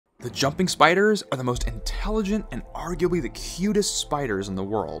The jumping spiders are the most intelligent and arguably the cutest spiders in the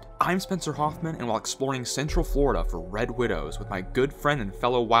world. I'm Spencer Hoffman, and while exploring Central Florida for red widows with my good friend and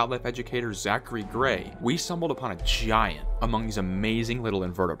fellow wildlife educator Zachary Gray, we stumbled upon a giant among these amazing little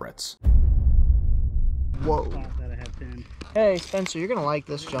invertebrates. Whoa. Hey, Spencer, you're gonna like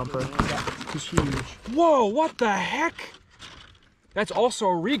this jumper. He's huge. Whoa, what the heck? That's also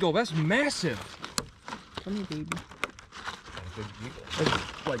a regal. That's massive. Come here, baby.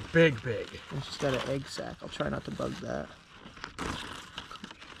 It's like big. It's just got an egg sac. I'll try not to bug that.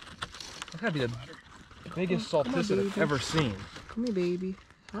 That gotta be the biggest salticid I've ever seen. Come here, baby.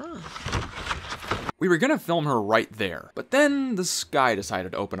 We were gonna film her right there, but then the sky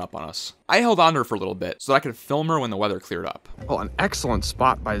decided to open up on us. I held on to her for a little bit so that I could film her when the weather cleared up. Well, an excellent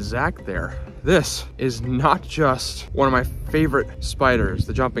spot by Zach there. This is not just one of my favorite spiders,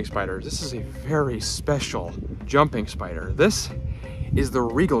 the jumping spiders. This is a very special jumping spider. This is the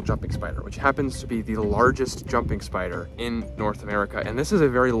regal jumping spider, which happens to be the largest jumping spider in North America. And this is a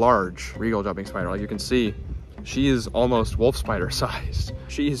very large regal jumping spider. Like you can see, she is almost wolf spider sized.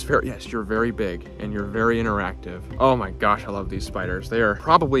 She is very, yes, you're very big and you're very interactive. Oh my gosh, I love these spiders. They are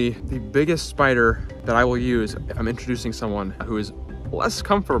probably the biggest spider that I will use if I'm introducing someone who is less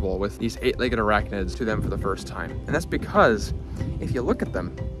comfortable with these 8-legged arachnids to them for the first time. And that's because if you look at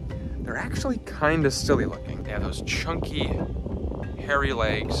them, they're actually kind of silly looking. They have those chunky, hairy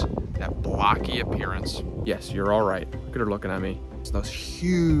legs, that blocky appearance. Yes, you're all right. Look at her looking at me. It's those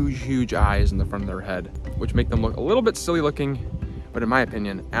huge eyes in the front of their head, which make them look a little bit silly looking, but in my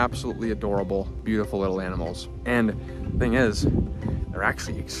opinion, absolutely adorable, beautiful little animals. And the thing is, they're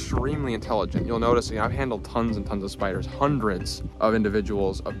actually extremely intelligent. You'll notice, you know, I've handled tons and tons of spiders, hundreds of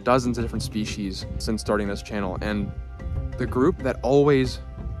individuals of dozens of different species since starting this channel. And the group that always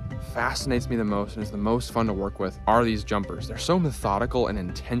fascinates me the most and is the most fun to work with are these jumpers. They're so methodical and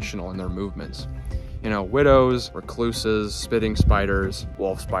intentional in their movements. You know, widows, recluses, spitting spiders,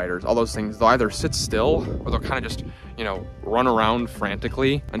 wolf spiders, all those things, they'll either sit still or they'll kind of just, you know, run around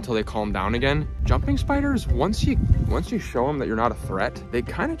frantically until they calm down again. Jumping spiders, once you show them that you're not a threat, they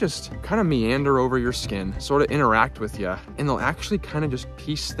kind of meander over your skin, sort of interact with you, and they'll actually kind of just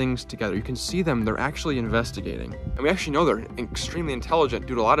piece things together. You can see them, they're actually investigating. And we actually know they're extremely intelligent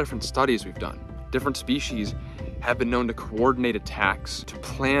due to a lot of different studies we've done. Different species have been known to coordinate attacks, to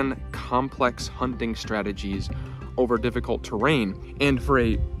plan complex hunting strategies over difficult terrain. And for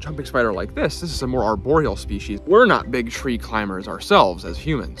a jumping spider like this is a more arboreal species. We're not big tree climbers ourselves as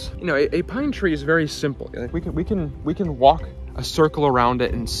humans. You know, a pine tree is very simple. Like we can walk a circle around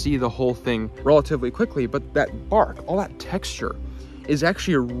it and see the whole thing relatively quickly, but that bark, all that texture, is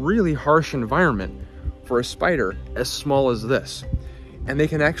actually a really harsh environment for a spider as small as this. And they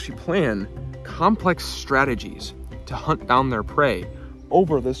can actually plan complex strategies to hunt down their prey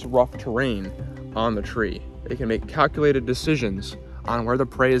over this rough terrain on the tree. They can make calculated decisions on where the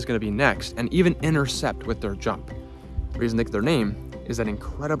prey is going to be next and even intercept with their jump. The reason they get their name is that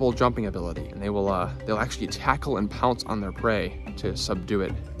incredible jumping ability, and they'll actually tackle and pounce on their prey to subdue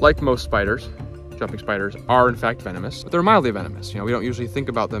it. Like most spiders, jumping spiders are in fact venomous, but they're mildly venomous. You know, we don't usually think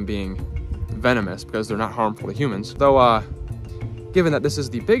about them being venomous because they're not harmful to humans. Though, given that this is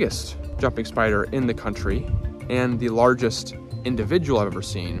the biggest jumping spider in the country and the largest individual I've ever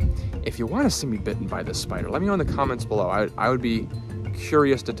seen, if you want to see me bitten by this spider, let me know in the comments below. I would be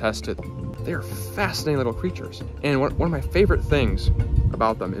curious to test it. They're fascinating little creatures. And one of my favorite things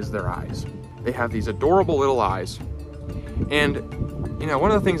about them is their eyes. They have these adorable little eyes. And, you know,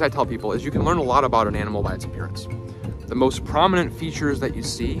 one of the things I tell people is you can learn a lot about an animal by its appearance. The most prominent features that you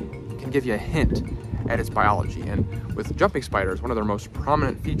see can give you a hint at its biology. And with jumping spiders, one of their most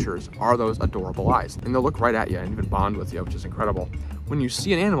prominent features are those adorable eyes. And they'll look right at you and even bond with you, which is incredible. When you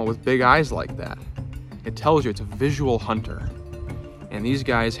see an animal with big eyes like that, it tells you it's a visual hunter. And these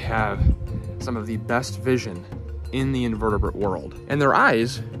guys have some of the best vision in the invertebrate world. And their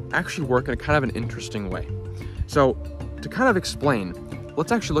eyes actually work in a kind of an interesting way. So to kind of explain,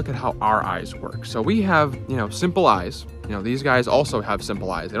 let's actually look at how our eyes work. So we have, you know, simple eyes. You know, these guys also have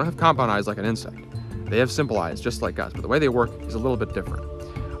simple eyes. They don't have compound eyes like an insect. They have simple eyes just like us, but the way they work is a little bit different.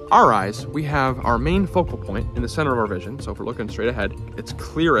 Our eyes, we have our main focal point in the center of our vision. So if we're looking straight ahead, it's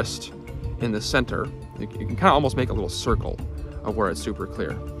clearest in the center. You can kind of almost make a little circle of where it's super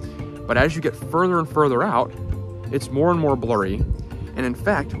clear. But as you get further and further out, it's more and more blurry. And in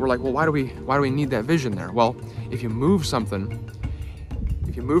fact, we're like, well, why do we need that vision there? Well, if you move something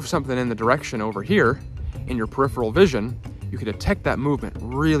in the direction over here in your peripheral vision, you can detect that movement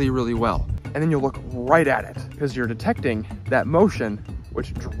really, really well. And then you'll look right at it because you're detecting that motion,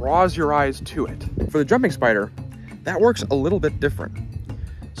 which draws your eyes to it. For the jumping spider, that works a little bit different.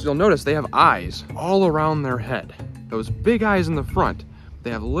 So you'll notice they have eyes all around their head. Those big eyes in the front,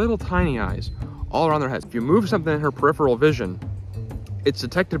 they have little tiny eyes all around their heads. If you move something in her peripheral vision, it's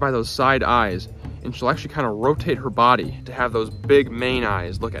detected by those side eyes, and she'll actually kind of rotate her body to have those big main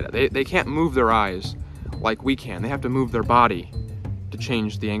eyes look at it. They can't move their eyes like we can. They have to move their body to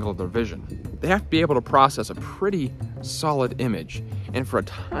change the angle of their vision. They have to be able to process a pretty solid image. And for a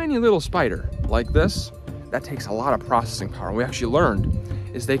tiny little spider like this, that takes a lot of processing power. And we actually learned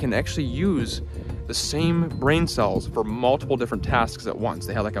is they can actually use the same brain cells for multiple different tasks at once.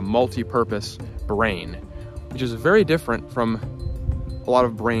 They have like a multi-purpose brain, which is very different from a lot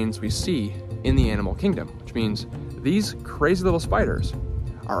of brains we see in the animal kingdom, which means these crazy little spiders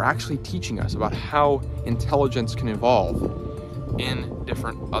are actually teaching us about how intelligence can evolve in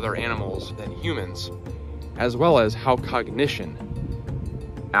different other animals than humans, as well as how cognition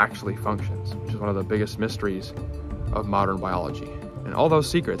actually functions, which is one of the biggest mysteries of modern biology. And all those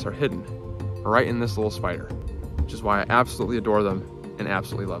secrets are hidden right in this little spider, which is why I absolutely adore them and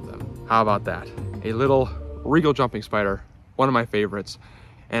absolutely love them. How about that? A little regal jumping spider, one of my favorites,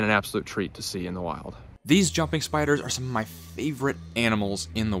 and an absolute treat to see in the wild. These jumping spiders are some of my favorite animals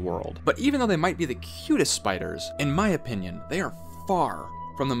in the world. But even though they might be the cutest spiders, in my opinion, they are far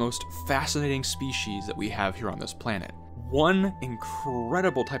from the most fascinating species that we have here on this planet. One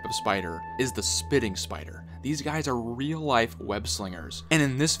incredible type of spider is the spitting spider. These guys are real-life web slingers. And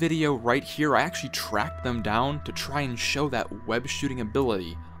in this video right here, I actually tracked them down to try and show that web shooting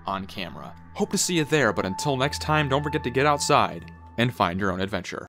ability on camera. Hope to see you there, but until next time, don't forget to get outside and find your own adventure.